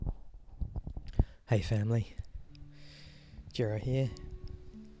Hey family, Jiro here.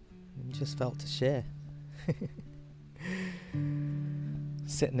 Just felt to share.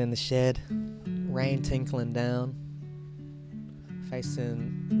 Sitting in the shed, rain tinkling down,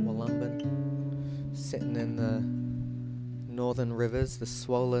 facing Wollumben, sitting in the northern rivers, the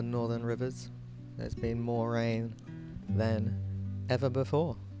swollen northern rivers. There's been more rain than ever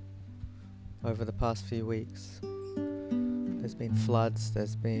before over the past few weeks. There's been floods,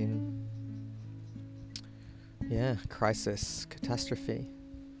 there's been crisis, catastrophe,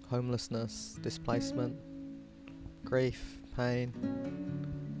 homelessness, displacement, grief, pain,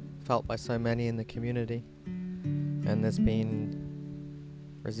 felt by so many in the community. And there's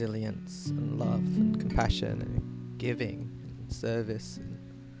been resilience and love and compassion and giving and service and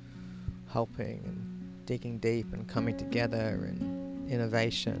helping and digging deep and coming together and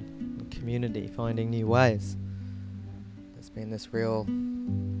innovation and community, finding new ways. There's been this real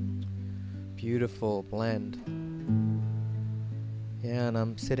beautiful blend. And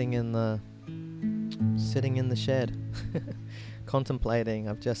I'm sitting in the shed contemplating.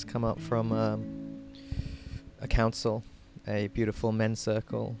 I've just come up from a council, a beautiful men's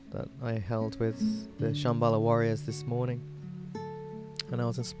circle that I held with the Shambhala warriors this morning, and I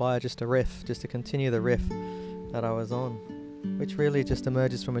was inspired just to continue the riff that I was on, which really just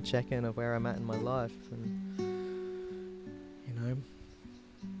emerges from a check-in of where I'm at in my life, and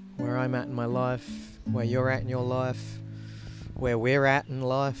where I'm at in my life, where you're at in your life, where we're at in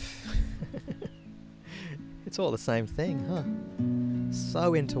life. It's all the same thing, huh?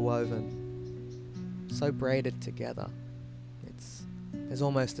 So interwoven, so braided together. There's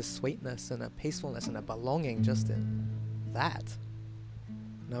almost a sweetness and a peacefulness and a belonging just in that.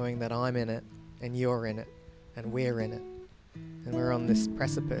 Knowing that I'm in it, and you're in it, and we're in it. And we're on this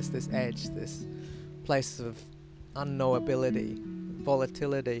precipice, this edge, this place of unknowability,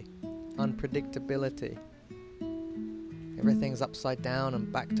 volatility, unpredictability. Everything's upside down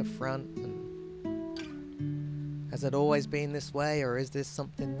and back to front. And has it always been this way, or is this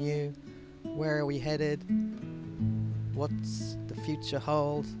something new? Where are we headed? What's the future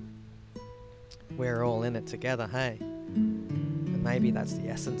hold? We're all in it together, hey? And maybe that's the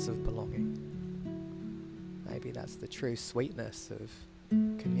essence of belonging. Maybe that's the true sweetness of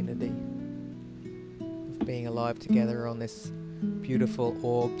community, of being alive together on this beautiful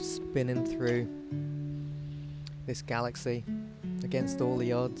orb spinning through this galaxy against all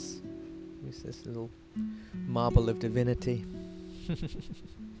the odds. It's this little marble of divinity.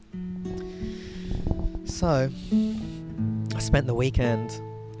 So, I spent the weekend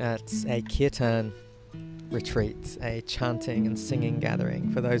at a kirtan retreat, a chanting and singing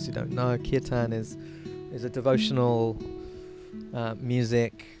gathering. For those who don't know, kirtan is a devotional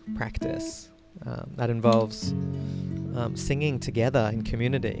music practice that involves singing together in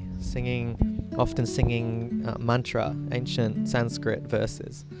community, often singing mantra, ancient Sanskrit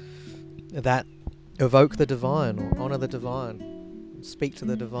verses that evoke the divine or honor the divine, speak to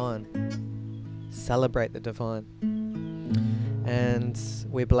the divine, celebrate the divine. And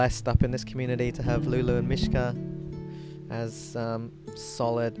we're blessed up in this community to have Lulu and Mishka as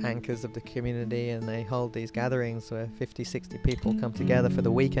solid anchors of the community, and they hold these gatherings where 50, 60 people come together for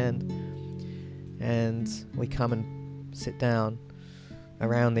the weekend, and we come and sit down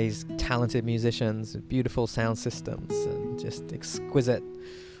around these talented musicians with beautiful sound systems and just exquisite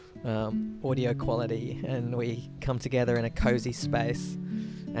audio quality, and we come together in a cozy space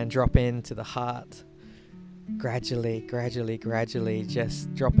and drop into the heart gradually,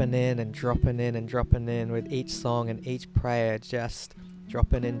 just dropping in and dropping in and dropping in with each song and each prayer, just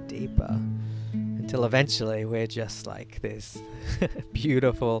dropping in deeper until eventually we're just like this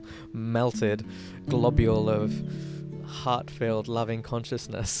beautiful melted globule of heart-filled loving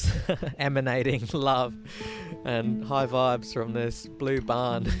consciousness emanating love and high vibes from this blue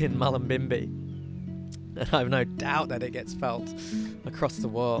barn in Mullumbimby. And I have no doubt that it gets felt across the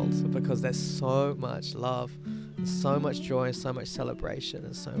world, because there's so much love and so much joy and so much celebration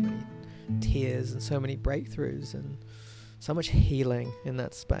and so many tears and so many breakthroughs and so much healing in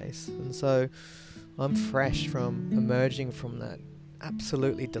that space. And so I'm fresh from emerging from that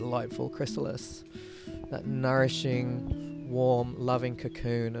absolutely delightful chrysalis, that nourishing, warm, loving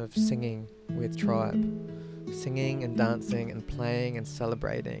cocoon of singing with tribe, singing and dancing and playing and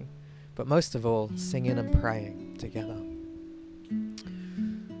celebrating, but most of all, singing and praying together.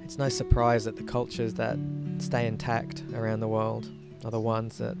 It's no surprise that the cultures that stay intact around the world are the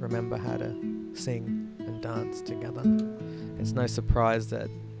ones that remember how to sing and dance together. It's no surprise that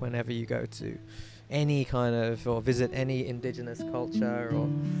whenever you go to any kind of, or visit any indigenous culture or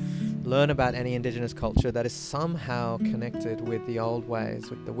learn about any indigenous culture that is somehow connected with the old ways,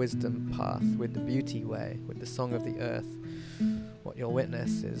 with the wisdom path, with the beauty way, with the song of the earth, what you'll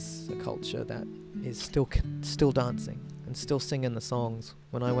witness is a culture that is still dancing and still singing the songs.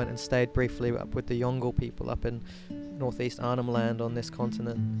 When I went and stayed briefly up with the Yolngu people up in northeast Arnhem Land on this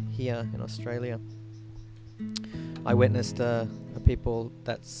continent here in Australia, I witnessed a people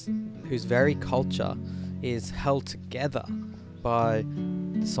whose very culture is held together by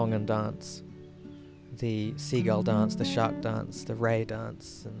the song and dance, the seagull dance, the shark dance, the ray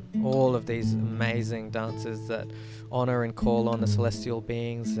dance, and all of these amazing dances that honor and call on the celestial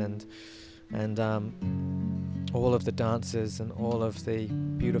beings, and all of the dances and all of the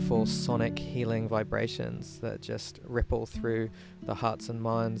beautiful sonic healing vibrations that just ripple through the hearts and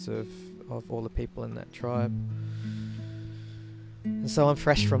minds of all the people in that tribe. And so I'm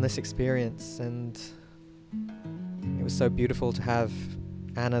fresh from this experience, and it was so beautiful to have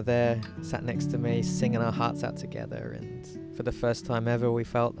Anna there, sat next to me, singing our hearts out together. And for the first time ever, we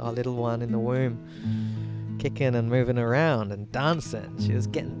felt our little one in the womb kicking and moving around and dancing. She was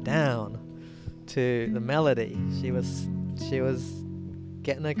getting down to the melody. She was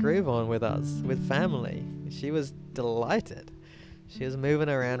getting a groove on with us, with family. She was delighted. She was moving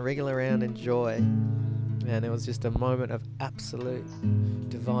around, wriggling around in joy. And it was just a moment of absolute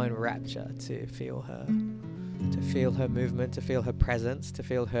divine rapture to feel her movement, to feel her presence, to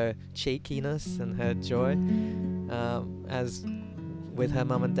feel her cheekiness and her joy, as with her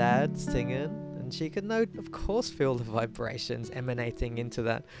mum and dad singing. And she could of course feel the vibrations emanating into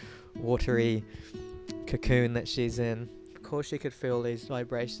that watery cocoon that she's in. Of course she could feel these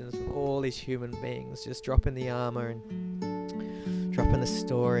vibrations from all these human beings just dropping the armor and dropping the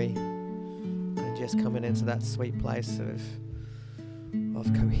story, and just coming into that sweet place of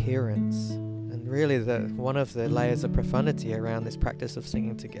coherence. And really one of the layers of profundity around this practice of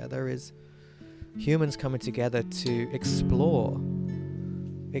singing together is humans coming together to explore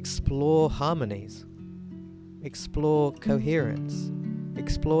harmonies, explore coherence,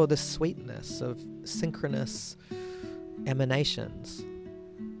 explore the sweetness of synchronous emanations,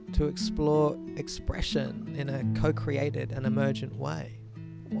 to explore expression in a co-created and emergent way.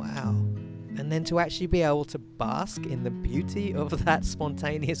 Wow. And then to actually be able to bask in the beauty of that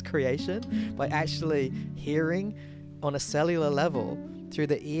spontaneous creation by actually hearing on a cellular level through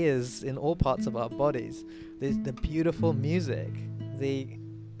the ears in all parts of our bodies the beautiful music, the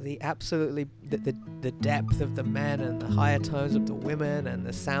absolutely the depth of the men and the higher tones of the women, and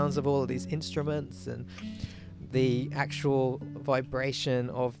the sounds of all of these instruments, and the actual vibration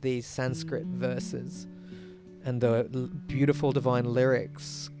of these Sanskrit verses, and the beautiful divine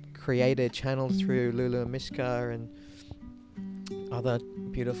lyrics created, channeled through Lulu and Mishka and other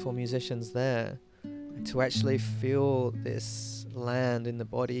beautiful musicians there, and to actually feel this land in the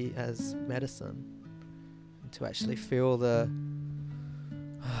body as medicine, and to actually feel the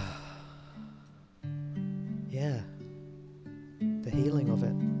the healing of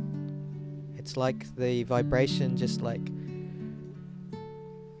it. It's like the vibration just like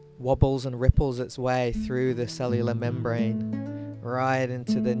wobbles and ripples its way through the cellular membrane, right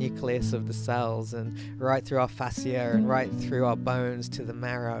into the nucleus of the cells, and right through our fascia, and right through our bones to the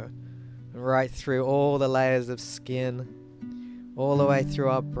marrow, and right through all the layers of skin, all the way through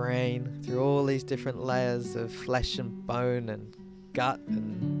our brain, through all these different layers of flesh and bone and gut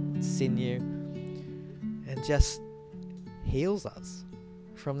and sinew, and just heals us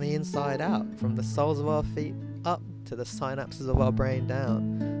from the inside out, from the soles of our feet up to the synapses of our brain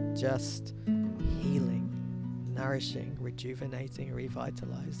down. Just healing, nourishing, rejuvenating,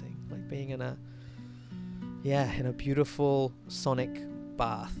 revitalizing, like being in a beautiful sonic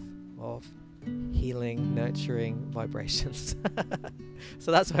bath of healing, nurturing vibrations.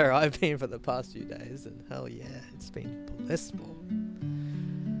 So that's where I've been for the past few days, and hell yeah, it's been blissful.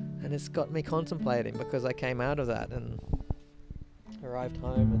 And it's got me contemplating, because I came out of that and arrived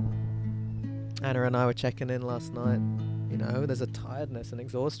home, and Anna and I were checking in last night. You know, there's a tiredness and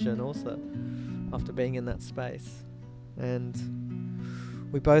exhaustion also after being in that space, and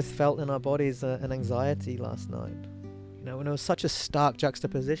we both felt in our bodies an anxiety last night. You know, and it was such a stark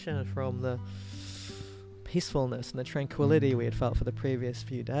juxtaposition from the peacefulness and the tranquility we had felt for the previous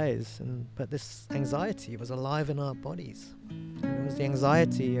few days, but this anxiety was alive in our bodies. And it was the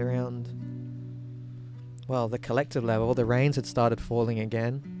anxiety around, well, the collective level. The rains had started falling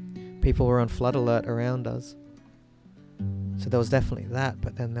again. People were on flood alert around us. So there was definitely that,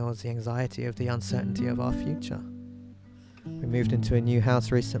 but then there was the anxiety of the uncertainty of our future. We moved into a new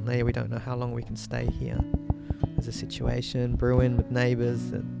house recently. We don't know how long we can stay here. There's a situation brewing with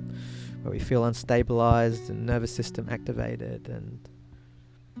neighbours where we feel unstabilised and nervous system activated, and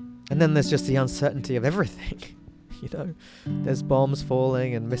And then there's just the uncertainty of everything. There's bombs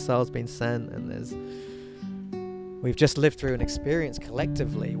falling and missiles being sent, and we've just lived through an experience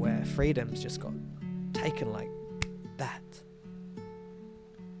collectively where freedom's just got taken like that.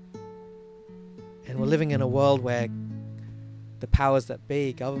 And we're living in a world where the powers that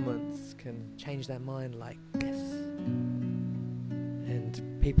be, governments, can change their mind like this.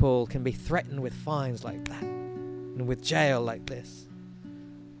 And people can be threatened with fines like that, and with jail like this.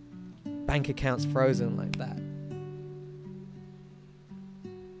 Bank accounts frozen like that.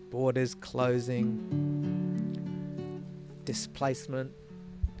 Borders closing. Displacement.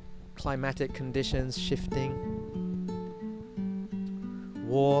 Climatic conditions shifting.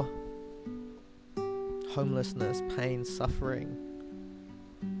 War. Homelessness, pain, suffering.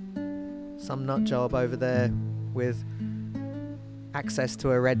 Some nut job over there with access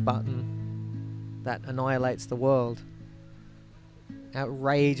to a red button that annihilates the world.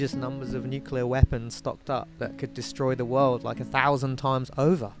 Outrageous numbers of nuclear weapons stocked up that could destroy the world like 1,000 times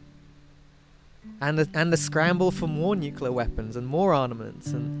over. And the scramble for more nuclear weapons and more armaments,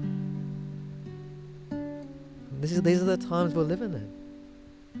 and these are the times we're living in.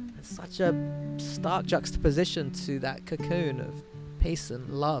 It's such a stark juxtaposition to that cocoon of peace and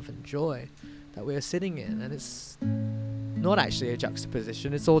love and joy that we're sitting in, and it's not actually a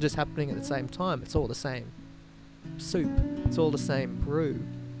juxtaposition. It's all just happening at the same time. It's all the same soup. It's all the same brew.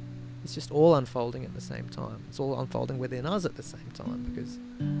 It's just all unfolding at the same time. It's all unfolding within us at the same time, because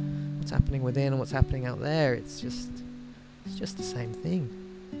what's happening within and what's happening out there, it's just the same thing.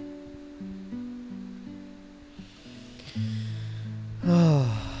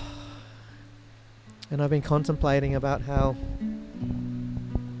 And I've been contemplating about how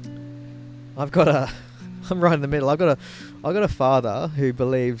I'm right in the middle. I've got a father who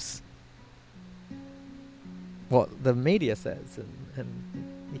believes what the media says, and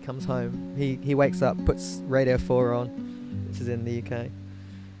he comes home, he wakes up, puts Radio 4 on, this is in the UK,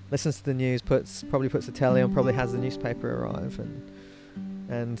 listens to the news, probably puts the telly on, probably has the newspaper arrive,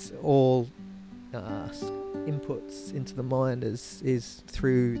 and all inputs into the mind is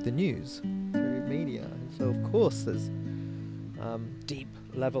through the news, through media. And so of course there's deep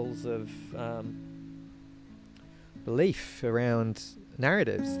levels of belief around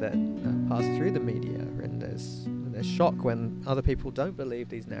narratives that pass through the media, and there's shock when other people don't believe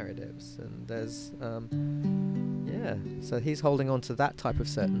these narratives, and there's so he's holding on to that type of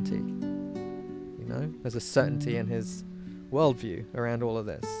certainty. There's a certainty in his worldview around all of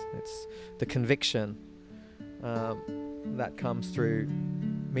this. It's the conviction that comes through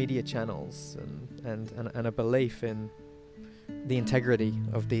media channels, and a belief in the integrity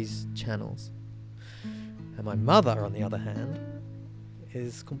of these channels. And my mother, on the other hand,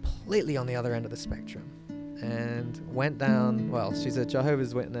 is completely on the other end of the spectrum, and went down, she's a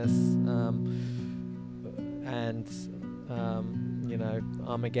Jehovah's Witness, and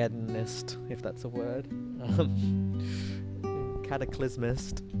Armageddonist, if that's a word,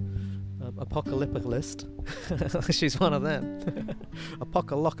 cataclysmist, apocalypalist. She's one of them.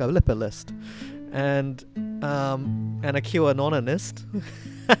 Apocalypalist, and a QAnonist,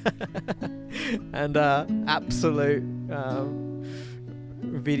 and absolute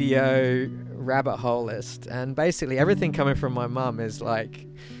video rabbit hole list. And basically everything coming from my mum is like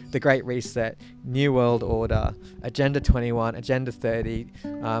the Great Reset, New World Order, Agenda 21, Agenda 30.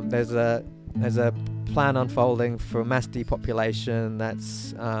 There's a plan unfolding for mass depopulation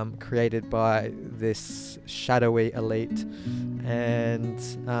that's created by this shadowy elite, and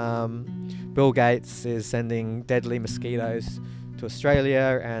Bill Gates is sending deadly mosquitoes to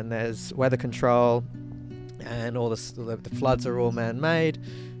Australia, and there's weather control, and all the floods are all man-made,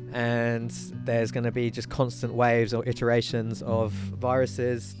 and there's going to be just constant waves or iterations of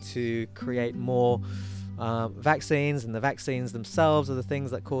viruses to create more vaccines, and the vaccines themselves are the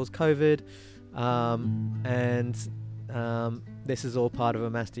things that cause COVID, and this is all part of a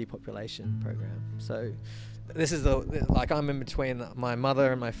mass depopulation program. So this is I'm in between my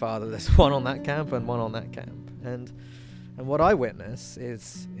mother and my father. There's one on that camp and one on that camp, and what I witness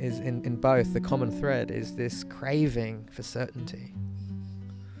is in both, the common thread is this craving for certainty,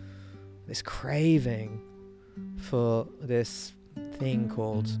 this craving for this thing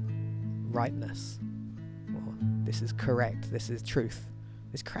called rightness, or this is correct, this is truth,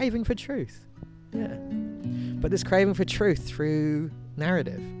 this craving for truth, but this craving for truth through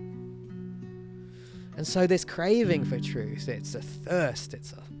narrative. And so this craving for truth, it's a thirst,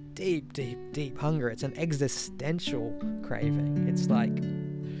 it's a deep, deep, deep hunger, it's an existential craving. It's like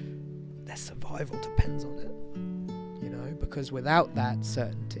their survival depends on it, because without that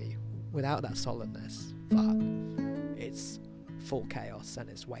certainty, without that solidness, it's full chaos and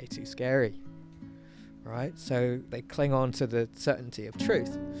it's way too scary, right? So they cling on to the certainty of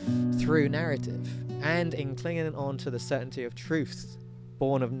truth through narrative, and in clinging on to the certainty of truth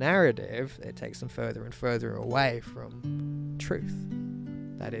born of narrative, it takes them further and further away from truth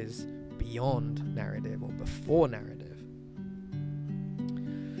that is beyond narrative or before narrative.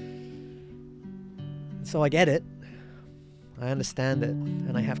 So I get it, I understand it,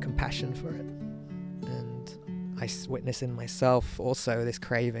 and I have compassion for it, and I witness in myself also this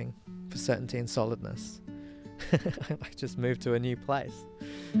craving for certainty and solidness. I just moved to a new place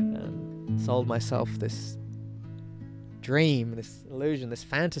and sold myself this dream, this illusion, this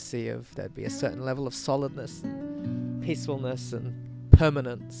fantasy of there'd be a certain level of solidness and peacefulness and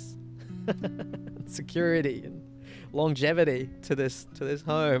permanence and security and longevity to this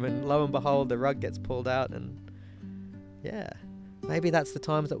home, and lo and behold the rug gets pulled out. And yeah, maybe that's the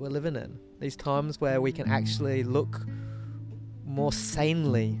times that we're living in, these times where we can actually look more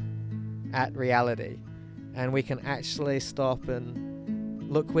sanely at reality, and we can actually stop and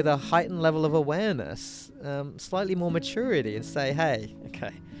look with a heightened level of awareness, slightly more maturity, and say, hey,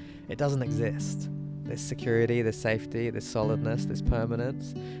 okay, it doesn't exist. This security, this safety, this solidness, this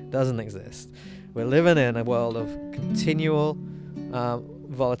permanence doesn't exist. We're living in a world of continual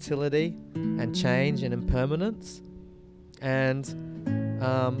volatility and change and impermanence, and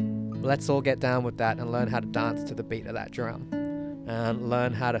let's all get down with that and learn how to dance to the beat of that drum, and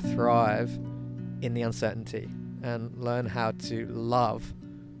learn how to thrive in the uncertainty, and learn how to love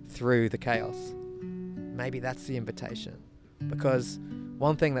through the chaos. Maybe that's the invitation, because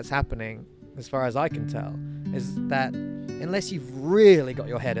one thing that's happening, as far as I can tell, is that unless you've really got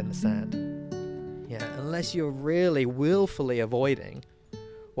your head in the sand, unless you're really willfully avoiding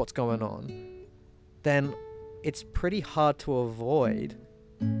what's going on, then it's pretty hard to avoid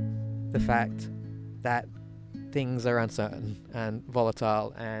the fact that things are uncertain and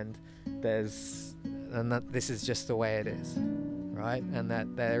volatile, and that this is just the way it is, right? And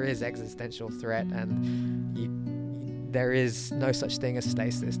that there is existential threat, and there is no such thing as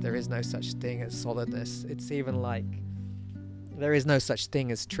stasis. There is no such thing as solidness. It's even like there is no such thing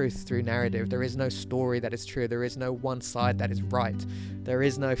as truth through narrative. There is no story that is true. There is no one side that is right. There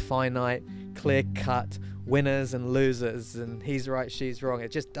is no finite, clear-cut winners and losers, and he's right, she's wrong.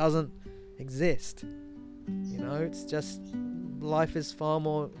 It just doesn't exist. It's just, life is far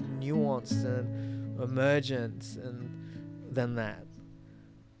more nuanced and emergent than that.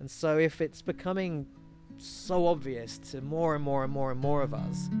 And so if it's becoming so obvious to more and more and more and more of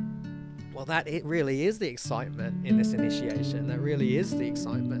us, well, that it really is the excitement in this initiation. That really is the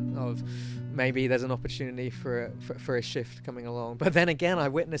excitement of maybe there's an opportunity for a shift coming along. But then again, I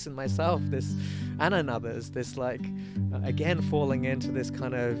witness in myself this, and in others, this again falling into this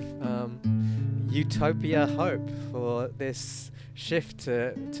kind of utopia hope for this shift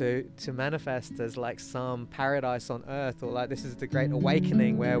to manifest as like some paradise on earth, or like this is the great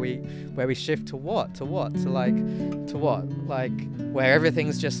awakening where we shift to what where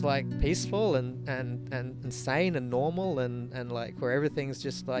everything's just like peaceful and sane and normal, and like where everything's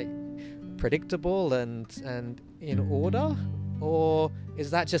just like predictable and in order? Or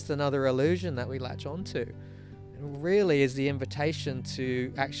is that just another illusion that we latch onto? And really is the invitation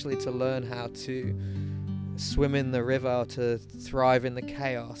to actually to learn how to swim in the river, to thrive in the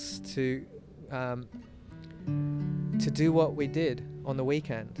chaos, to do what we did on the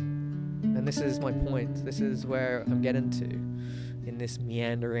weekend. And this is my point. This is where I'm getting to in this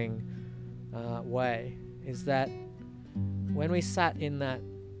meandering way, is that when we sat in that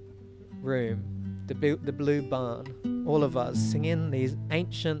room, the blue barn, all of us singing these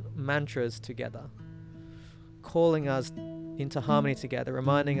ancient mantras together, calling us into harmony together,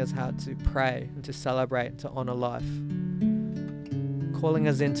 reminding us how to pray and to celebrate and to honor life, calling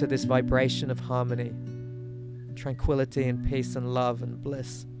us into this vibration of harmony, tranquility and peace and love and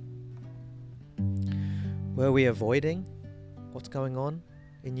bliss. Were we avoiding what's going on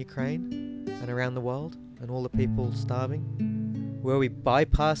in Ukraine and around the world and all the people starving? Were we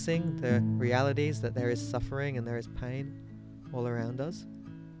bypassing the realities that there is suffering and there is pain all around us?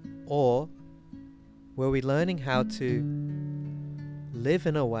 Or were we learning how to live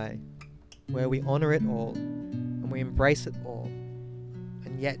in a way where we honor it all and we embrace it all,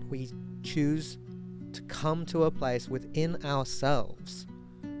 and yet we choose to come to a place within ourselves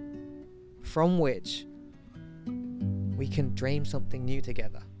from which we can dream something new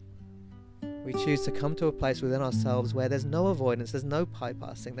together? We choose to come to a place within ourselves where there's no avoidance, there's no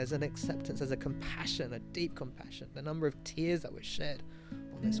bypassing, there's an acceptance, there's a compassion, a deep compassion. The number of tears that were shed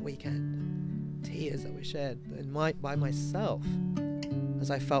on this weekend, tears that were shed by myself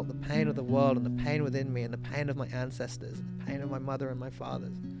as I felt the pain of the world and the pain within me and the pain of my ancestors and the pain of my mother and my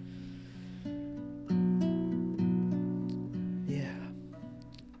fathers. Yeah.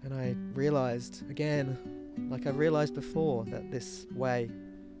 And I realized again, like I realized before, that this way,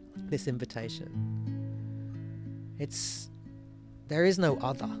 this invitation, there is no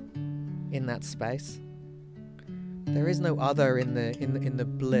other in that space. There is no other in the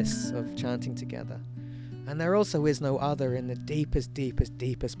bliss of chanting together. And there also is no other in the deepest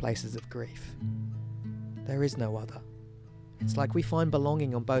places of grief. There is no other. It's like we find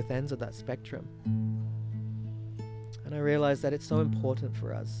belonging on both ends of that spectrum. And I realize that it's so important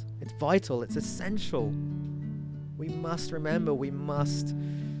for us. It's vital, it's essential. We must remember, we must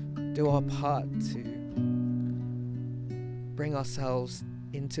do our part to bring ourselves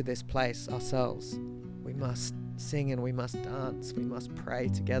into this place ourselves. We must sing and we must dance, we must pray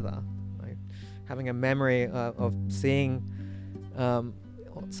together. Having a memory of seeing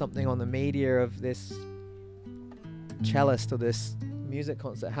something on the media of this cellist or this music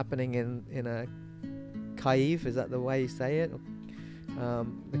concert happening in a Kyiv, is that the way you say it?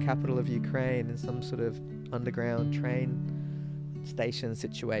 The capital of Ukraine, in some sort of underground train station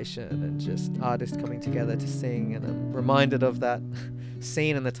situation, and just artists coming together to sing. And I'm reminded of that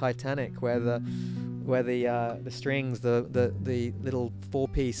scene in the Titanic where the strings, the little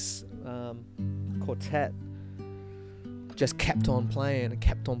 4-piece quartet just kept on playing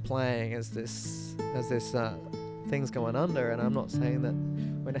as this thing's going under. And I'm not saying that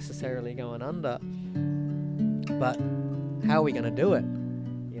we're necessarily going under, but how are we going to do it?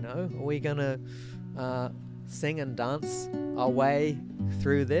 Are we going to sing and dance our way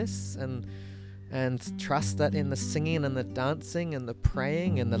through this and trust that in the singing and the dancing and the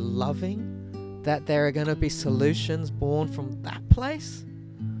praying and the loving that there are going to be solutions born from that place?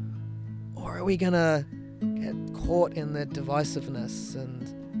 Or are we going to get caught in the divisiveness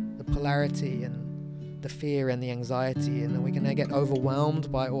and the polarity and the fear and the anxiety, and then we're going to get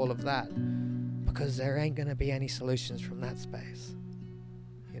overwhelmed by all of that because there ain't going to be any solutions from that space?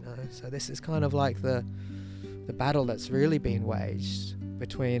 So this is kind of like the battle that's really been waged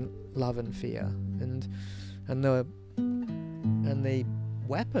between love and fear, and the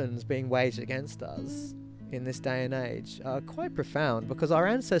weapons being waged against us in this day and age are quite profound, because our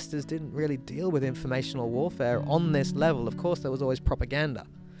ancestors didn't really deal with informational warfare on this level. Of course, there was always propaganda,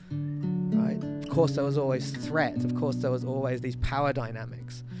 right? Of course, there was always threat. Of course, there was always these power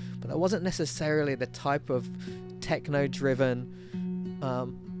dynamics, but that wasn't necessarily the type of techno-driven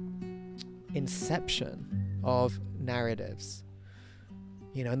inception of narratives.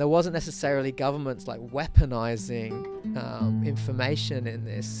 And there wasn't necessarily governments like weaponizing information in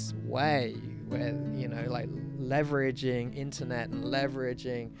this way, where like leveraging internet and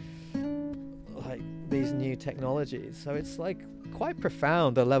leveraging like these new technologies. So it's like quite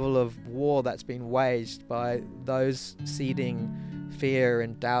profound, the level of war that's been waged by those seeding fear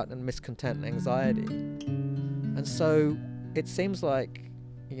and doubt and miscontent and anxiety. And so it seems like,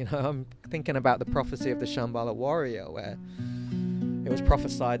 I'm thinking about the prophecy of the Shambhala warrior, where it was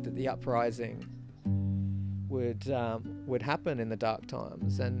prophesied that the uprising would happen in the dark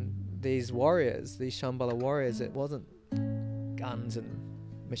times. And these warriors, these Shambhala warriors, it wasn't guns and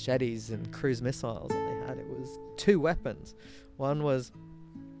machetes and cruise missiles that they had. It was 2 weapons. One was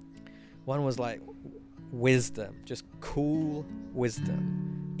like wisdom, just cool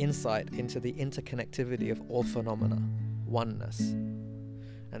wisdom, insight into the interconnectivity of all phenomena, oneness.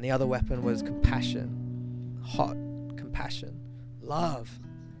 And the other weapon was compassion, hot compassion, love.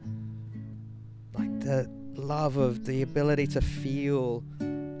 Like the love of the ability to feel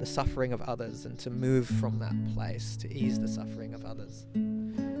the suffering of others and to move from that place to ease the suffering of others.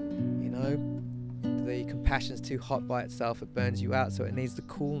 The compassion's too hot by itself, it burns you out, so it needs the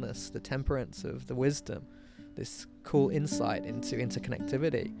coolness, the temperance of the wisdom, this cool insight into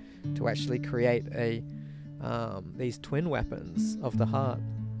interconnectivity to actually create these twin weapons of the heart.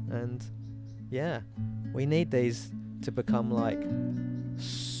 And we need these to become like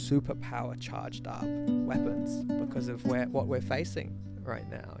superpower charged up weapons because of what we're facing right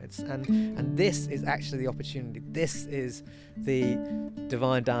now. And this is actually the opportunity. This is the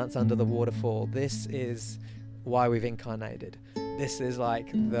divine dance under the waterfall. This is why we've incarnated. This is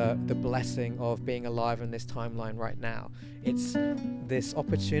like the blessing of being alive in this timeline right now. It's this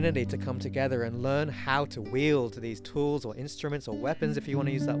opportunity to come together and learn how to wield these tools or instruments or weapons, if you want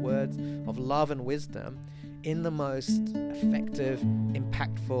to use that word, of love and wisdom in the most effective,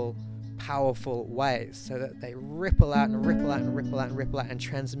 impactful, powerful ways, so that they ripple out and ripple out and ripple out and ripple out and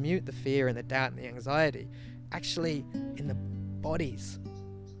transmute the fear and the doubt and the anxiety actually in the bodies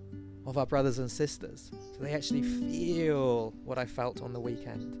of our brothers and sisters, so they actually feel what I felt on the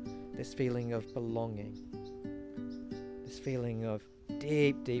weekend, this feeling of belonging, this feeling of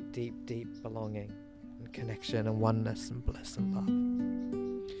deep, deep, deep, deep belonging and connection and oneness and bliss and love.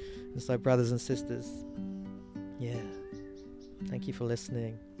 And so, brothers and sisters, thank you for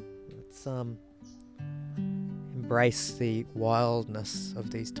listening. Let's embrace the wildness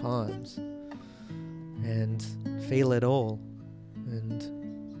of these times and feel it all,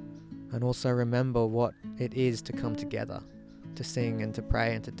 and also remember what it is to come together, to sing and to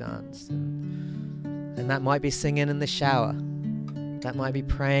pray and to dance. And that might be singing in the shower, that might be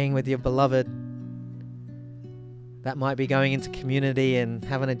praying with your beloved, that might be going into community and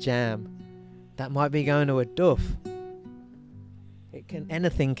having a jam, that might be going to a doof.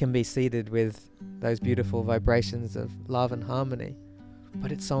 Anything can be seeded with those beautiful vibrations of love and harmony.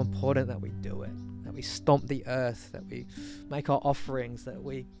 But it's so important that we do it, that we stomp the earth, that we make our offerings, that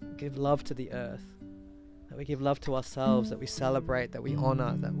we give love to the earth, that we give love to ourselves, that we celebrate, that we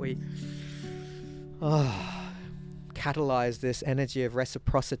honor, that we catalyze this energy of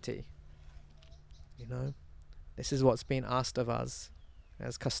reciprocity. This is what's been asked of us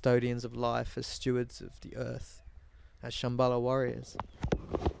as custodians of life, as stewards of the earth, as Shambhala warriors.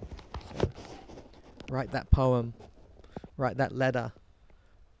 So, write that poem, write that letter,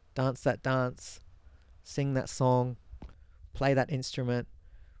 dance that dance, sing that song, play that instrument,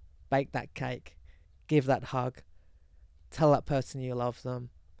 bake that cake, give that hug, tell that person you love them,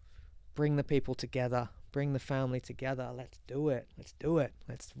 bring the people together, bring the family together. Let's do it.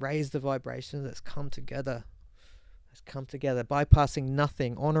 Let's raise the vibrations. Let's come together, bypassing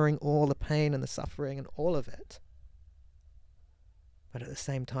nothing, honoring all the pain and the suffering and all of it, but at the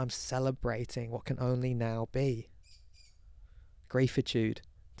same time celebrating what can only now be. Griefitude,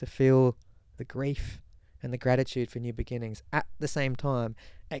 to feel the grief and the gratitude for new beginnings. At the same time,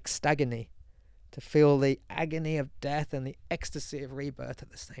 ekstagony, to feel the agony of death and the ecstasy of rebirth at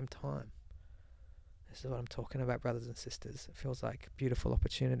the same time. This is what I'm talking about, brothers and sisters. It feels like a beautiful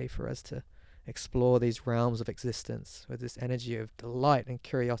opportunity for us to explore these realms of existence with this energy of delight and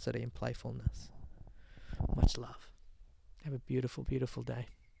curiosity and playfulness. Much love. Have a beautiful, beautiful day.